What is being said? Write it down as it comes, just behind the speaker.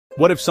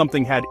What if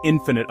something had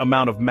infinite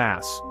amount of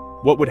mass?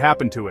 What would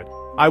happen to it?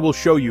 I will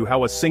show you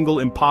how a single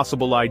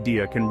impossible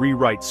idea can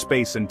rewrite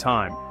space and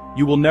time.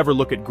 You will never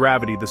look at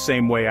gravity the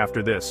same way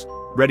after this.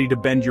 Ready to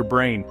bend your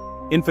brain?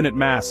 Infinite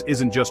mass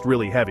isn't just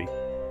really heavy.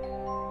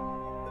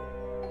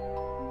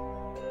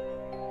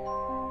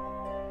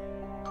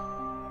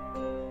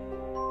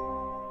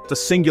 It's a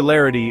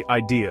singularity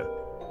idea.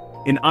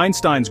 In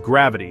Einstein's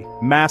gravity,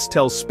 mass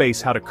tells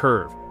space how to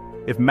curve.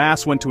 If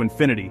mass went to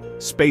infinity,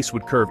 space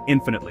would curve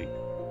infinitely.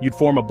 You'd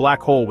form a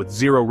black hole with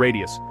zero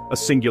radius, a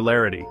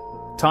singularity.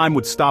 Time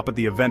would stop at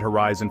the event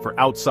horizon for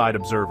outside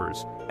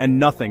observers, and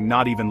nothing,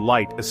 not even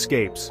light,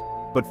 escapes.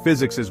 But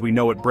physics as we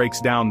know it breaks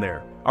down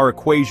there. Our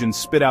equations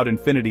spit out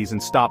infinities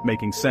and stop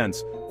making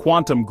sense.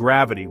 Quantum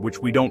gravity, which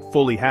we don't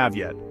fully have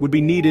yet, would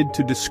be needed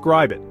to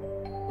describe it.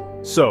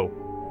 So,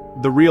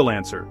 the real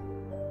answer.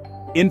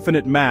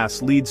 Infinite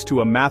mass leads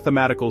to a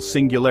mathematical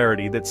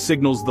singularity that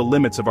signals the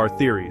limits of our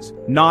theories,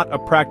 not a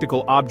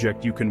practical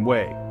object you can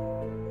weigh.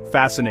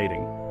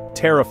 Fascinating.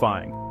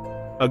 Terrifying.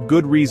 A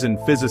good reason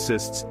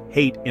physicists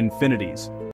hate infinities.